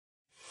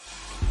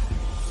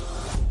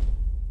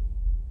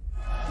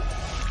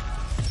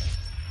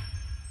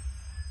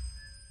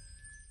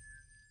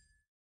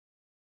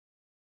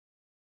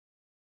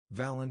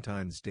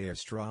Valentine's Day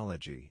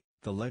Astrology.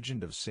 The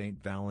legend of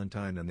Saint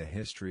Valentine and the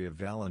history of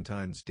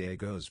Valentine's Day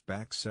goes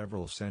back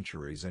several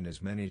centuries and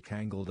has many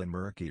tangled and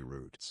murky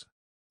roots.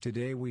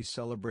 Today we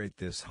celebrate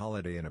this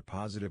holiday in a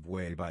positive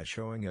way by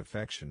showing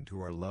affection to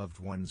our loved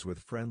ones with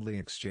friendly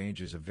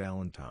exchanges of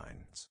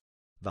Valentines.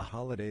 The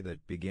holiday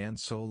that began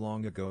so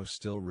long ago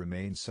still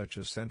remains such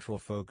a central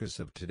focus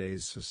of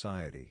today's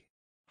society.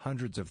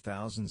 Hundreds of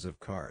thousands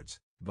of cards,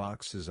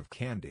 boxes of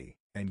candy,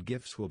 and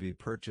gifts will be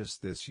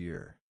purchased this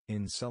year,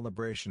 in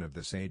celebration of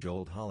this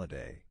age-old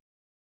holiday.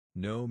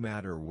 No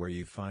matter where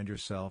you find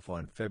yourself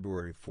on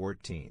February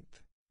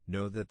 14th,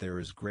 know that there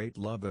is great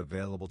love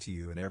available to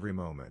you in every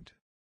moment.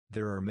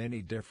 There are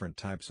many different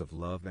types of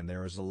love and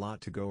there is a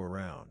lot to go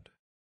around.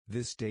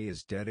 This day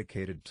is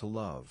dedicated to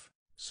love,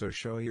 so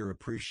show your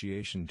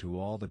appreciation to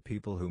all the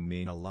people who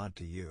mean a lot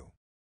to you.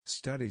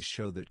 Studies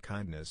show that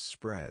kindness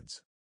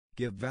spreads.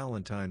 Give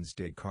Valentine's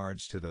Day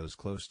cards to those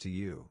close to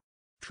you.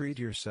 Treat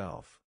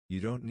yourself. You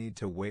don't need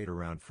to wait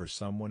around for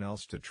someone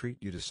else to treat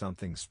you to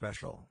something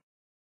special.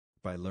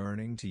 By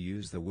learning to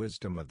use the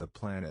wisdom of the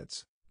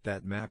planets,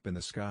 that map in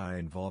the sky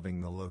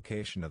involving the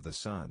location of the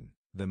sun,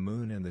 the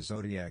moon and the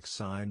zodiac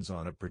signs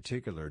on a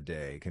particular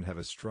day can have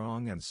a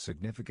strong and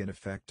significant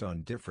effect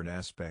on different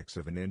aspects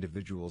of an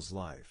individual's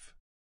life.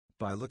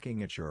 By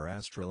looking at your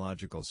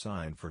astrological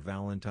sign for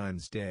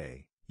Valentine's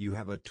Day, you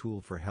have a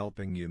tool for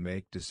helping you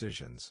make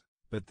decisions,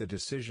 but the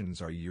decisions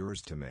are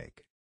yours to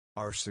make.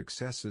 Our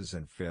successes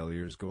and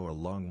failures go a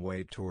long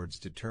way towards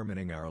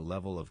determining our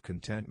level of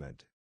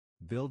contentment.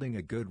 Building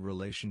a good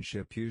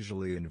relationship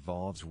usually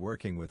involves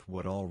working with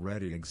what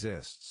already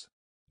exists.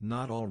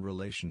 Not all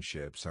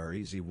relationships are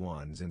easy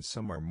ones and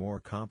some are more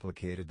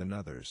complicated than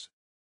others.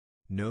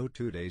 No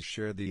 2 days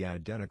share the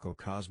identical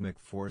cosmic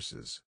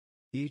forces.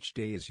 Each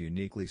day is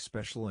uniquely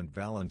special and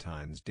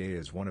Valentine's Day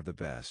is one of the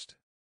best.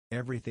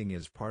 Everything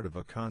is part of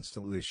a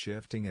constantly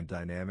shifting and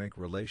dynamic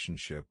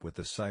relationship with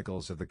the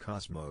cycles of the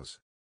cosmos.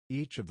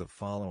 Each of the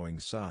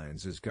following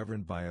signs is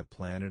governed by a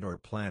planet or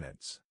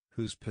planets,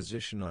 whose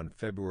position on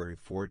February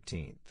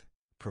 14th,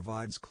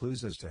 provides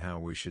clues as to how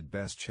we should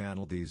best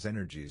channel these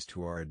energies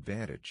to our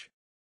advantage.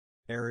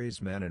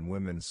 Aries men and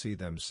women see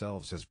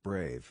themselves as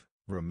brave,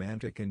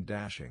 romantic and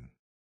dashing.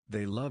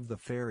 They love the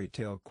fairy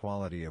tale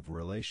quality of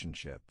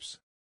relationships.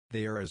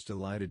 They are as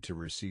delighted to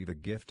receive a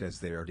gift as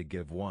they are to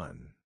give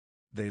one.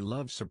 They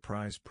love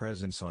surprise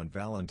presents on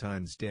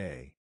Valentine's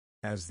Day.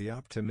 As the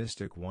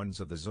optimistic ones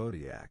of the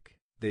zodiac,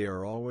 they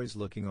are always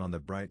looking on the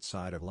bright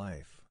side of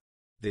life.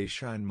 They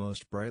shine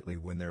most brightly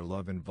when their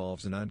love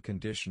involves an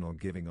unconditional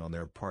giving on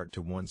their part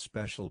to one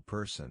special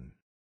person.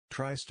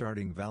 Try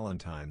starting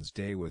Valentine's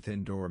Day with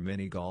indoor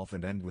mini golf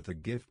and end with a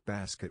gift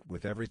basket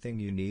with everything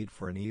you need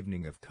for an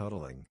evening of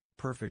cuddling,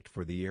 perfect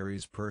for the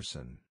Aries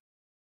person.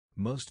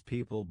 Most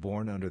people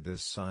born under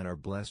this sign are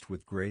blessed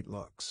with great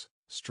looks,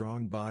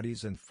 strong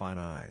bodies and fine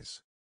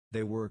eyes.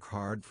 They work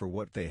hard for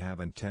what they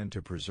have and tend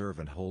to preserve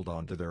and hold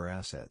on to their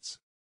assets.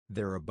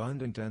 Their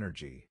abundant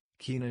energy,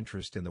 keen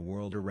interest in the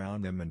world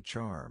around them and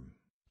charm,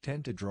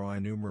 tend to draw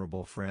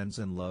innumerable friends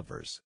and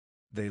lovers.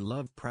 They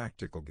love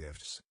practical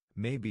gifts,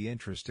 maybe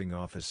interesting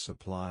office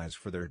supplies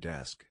for their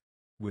desk.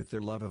 With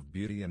their love of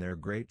beauty and their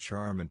great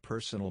charm and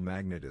personal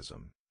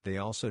magnetism, they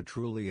also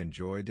truly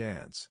enjoy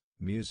dance,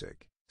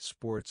 music,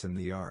 sports and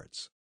the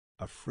arts.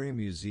 A free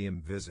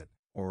museum visit,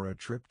 or a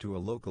trip to a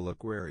local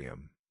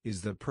aquarium,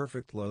 is the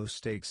perfect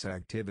low-stakes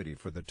activity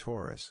for the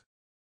Taurus.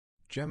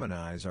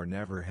 Geminis are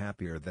never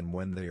happier than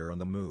when they are on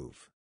the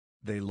move.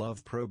 They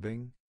love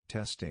probing,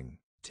 testing,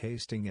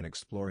 tasting and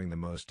exploring the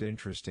most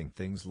interesting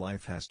things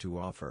life has to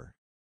offer.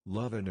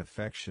 Love and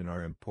affection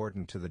are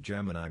important to the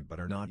Gemini but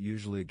are not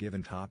usually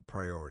given top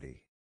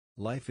priority.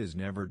 Life is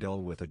never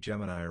dull with a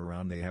Gemini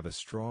around. They have a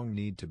strong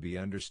need to be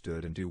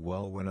understood and do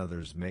well when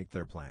others make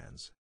their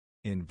plans.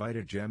 Invite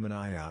a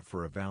Gemini out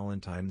for a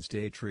Valentine's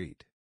Day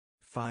treat.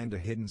 Find a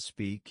hidden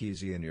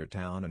speakeasy in your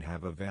town and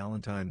have a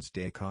Valentine's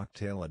Day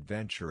cocktail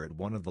adventure at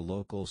one of the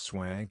local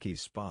swanky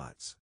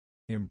spots.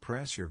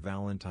 Impress your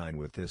Valentine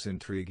with this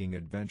intriguing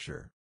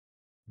adventure.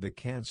 The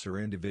Cancer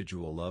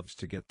individual loves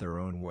to get their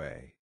own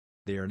way.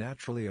 They are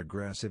naturally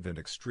aggressive and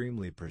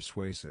extremely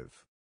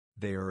persuasive.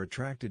 They are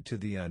attracted to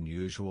the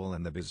unusual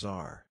and the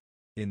bizarre.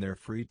 In their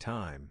free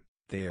time,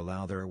 they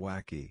allow their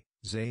wacky,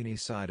 zany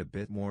side a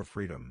bit more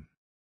freedom.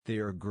 They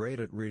are great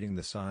at reading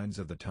the signs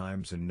of the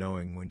times and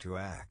knowing when to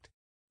act.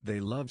 They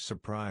love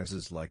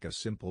surprises like a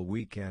simple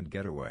weekend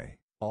getaway,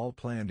 all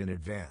planned in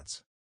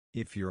advance.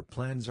 If your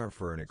plans are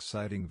for an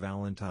exciting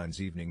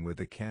Valentine's evening with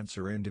a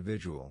Cancer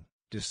individual,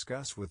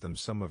 discuss with them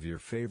some of your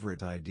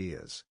favorite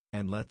ideas,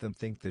 and let them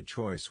think the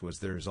choice was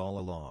theirs all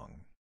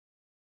along.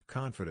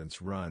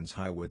 Confidence runs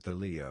high with the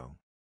Leo.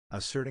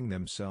 Asserting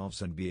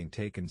themselves and being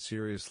taken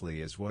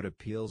seriously is what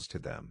appeals to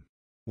them.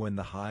 When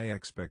the high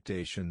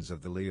expectations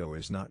of the Leo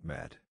is not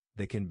met,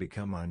 they can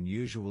become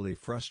unusually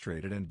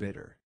frustrated and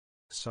bitter.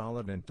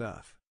 Solid and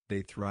tough,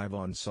 they thrive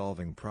on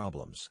solving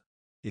problems.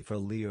 If a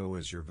Leo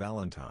is your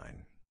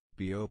Valentine,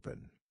 be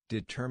open,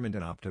 determined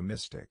and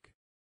optimistic.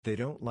 They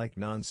don't like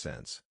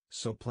nonsense,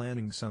 So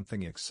planning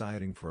something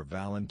exciting for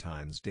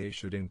Valentine's Day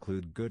should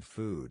include good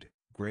food,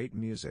 great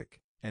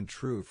music, and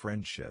true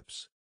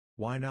friendships.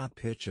 Why not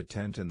pitch a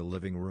tent in the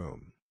living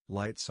room,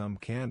 light some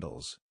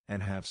candles,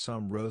 and have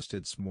some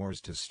roasted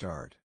s'mores to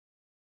start?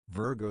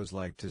 Virgos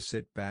like to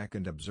sit back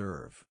and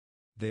observe.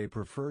 They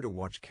prefer to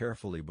watch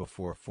carefully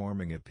before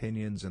forming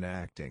opinions and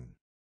acting.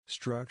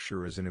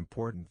 Structure is an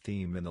important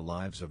theme in the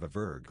lives of a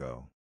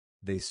Virgo.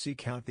 They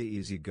seek out the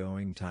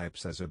easygoing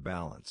types as a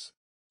balance.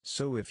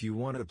 So if you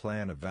want to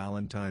plan a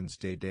Valentine's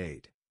Day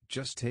date,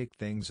 just take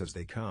things as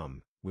they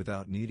come,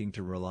 without needing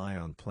to rely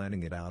on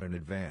planning it out in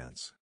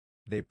advance.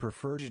 They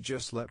prefer to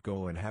just let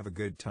go and have a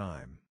good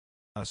time.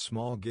 A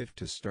small gift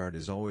to start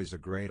is always a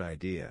great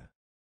idea.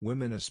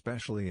 Women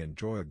especially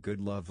enjoy a good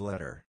love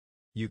letter.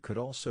 You could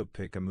also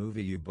pick a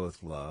movie you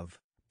both love,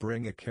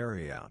 bring a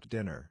carry-out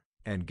dinner,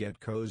 and get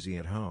cozy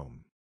at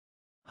home.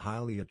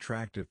 Highly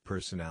attractive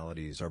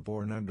personalities are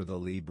born under the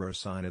Libra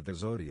sign of the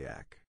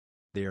zodiac.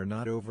 They are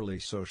not overly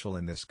social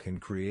and this can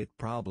create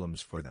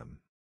problems for them.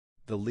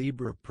 The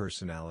Libra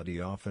personality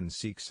often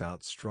seeks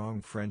out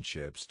strong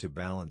friendships to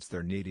balance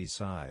their needy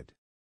side.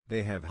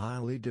 They have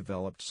highly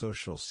developed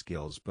social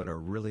skills but are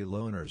really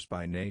loners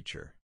by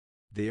nature.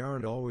 They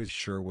aren't always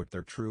sure what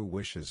their true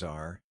wishes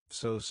are,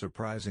 so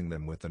surprising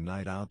them with a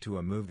night out to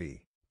a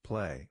movie,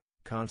 play,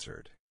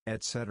 concert,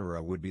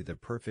 etc. would be the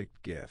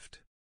perfect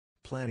gift.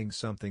 Planning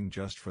something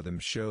just for them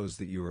shows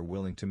that you are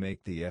willing to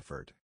make the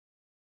effort.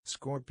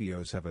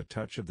 Scorpios have a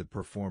touch of the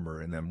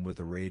performer in them with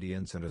a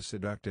radiance and a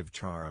seductive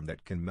charm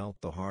that can melt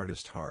the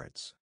hardest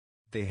hearts.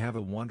 They have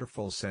a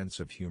wonderful sense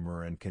of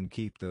humor and can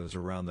keep those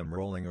around them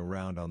rolling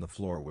around on the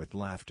floor with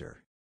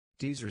laughter.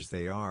 Teasers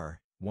they are,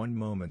 one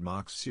moment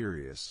mock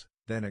serious,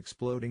 then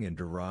exploding in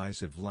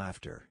derisive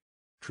laughter.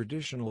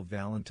 Traditional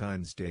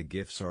Valentine's Day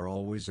gifts are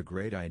always a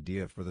great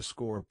idea for the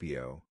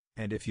Scorpio,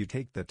 and if you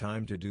take the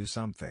time to do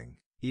something,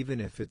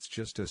 even if it's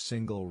just a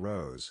single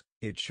rose,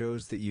 it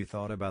shows that you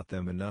thought about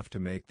them enough to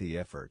make the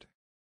effort.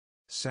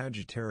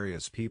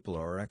 Sagittarius people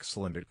are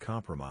excellent at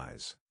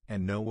compromise,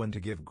 and know when to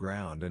give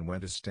ground and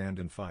when to stand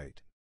and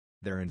fight.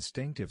 Their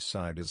instinctive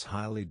side is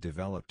highly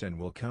developed and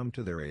will come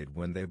to their aid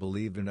when they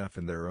believe enough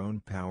in their own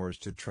powers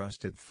to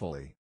trust it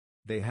fully.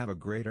 They have a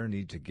greater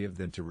need to give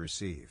than to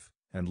receive,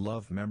 and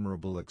love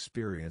memorable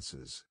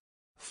experiences.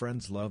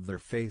 Friends love their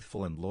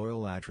faithful and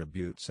loyal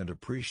attributes and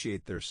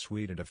appreciate their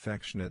sweet and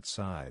affectionate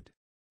side.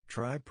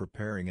 Try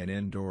preparing an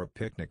indoor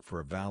picnic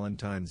for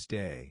Valentine's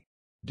Day.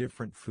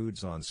 Different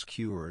foods on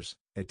skewers,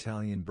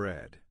 Italian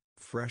bread,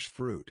 fresh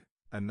fruit,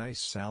 a nice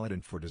salad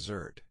and for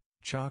dessert,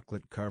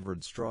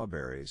 chocolate-covered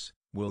strawberries,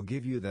 will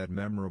give you that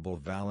memorable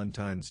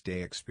Valentine's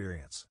Day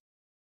experience.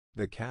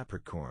 The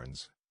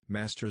Capricorns,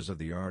 masters of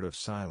the art of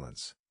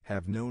silence,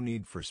 have no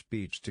need for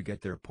speech to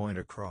get their point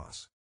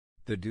across.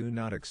 They do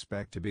not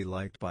expect to be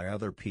liked by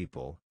other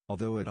people,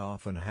 although it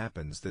often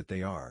happens that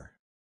they are.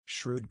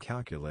 Shrewd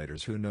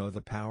calculators who know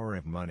the power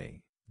of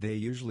money, they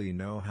usually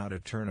know how to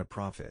turn a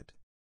profit.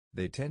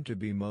 They tend to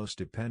be most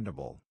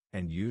dependable,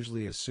 and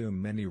usually assume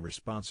many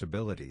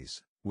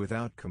responsibilities,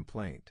 without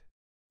complaint.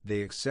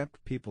 They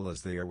accept people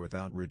as they are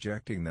without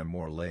rejecting them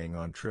or laying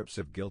on trips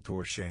of guilt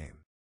or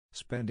shame.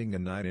 Spending a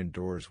night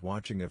indoors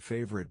watching a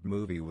favorite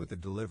movie with a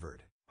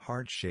delivered,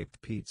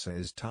 heart-shaped pizza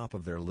is top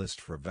of their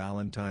list for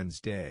Valentine's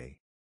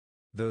Day.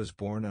 Those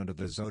born under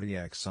the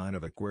zodiac sign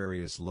of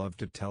Aquarius love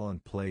to tell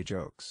and play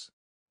jokes.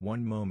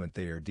 One moment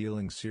they are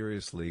dealing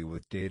seriously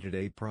with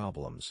day-to-day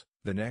problems,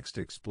 the next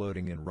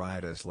exploding in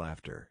riotous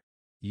laughter.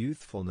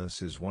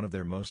 Youthfulness is one of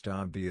their most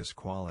obvious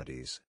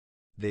qualities.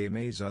 They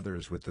amaze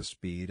others with the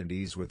speed and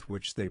ease with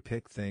which they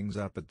pick things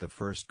up at the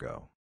first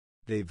go.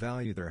 They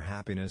value their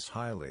happiness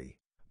highly,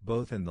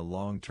 both in the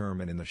long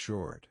term and in the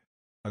short.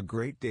 A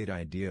great date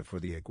idea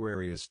for the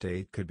Aquarius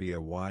date could be a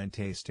wine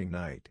tasting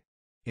night.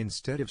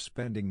 Instead of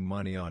spending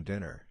money on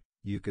dinner,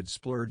 you could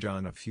splurge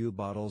on a few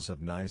bottles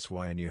of nice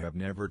wine you have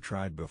never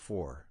tried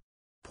before.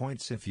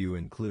 Points if you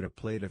include a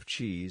plate of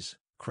cheese,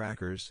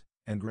 crackers,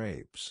 and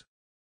grapes.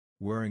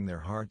 Wearing their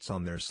hearts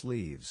on their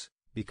sleeves,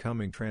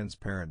 becoming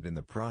transparent in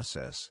the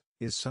process,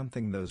 is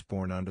something those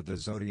born under the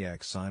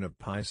zodiac sign of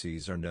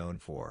Pisces are known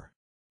for.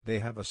 They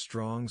have a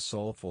strong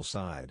soulful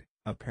side,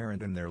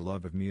 apparent in their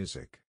love of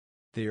music.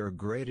 They are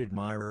great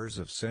admirers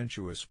of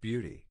sensuous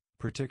beauty,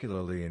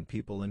 particularly in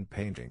people and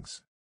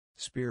paintings.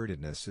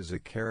 Spiritedness is a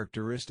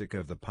characteristic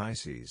of the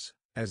Pisces,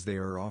 as they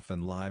are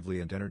often lively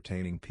and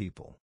entertaining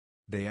people.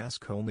 They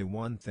ask only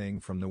one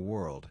thing from the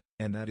world,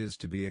 and that is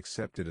to be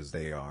accepted as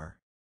they are.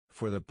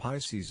 For the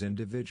Pisces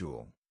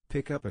individual,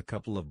 pick up a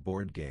couple of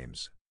board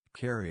games,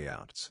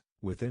 carryouts,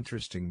 with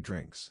interesting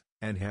drinks,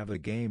 and have a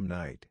game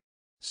night.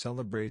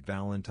 Celebrate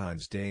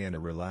Valentine's Day in a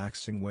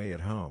relaxing way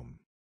at home.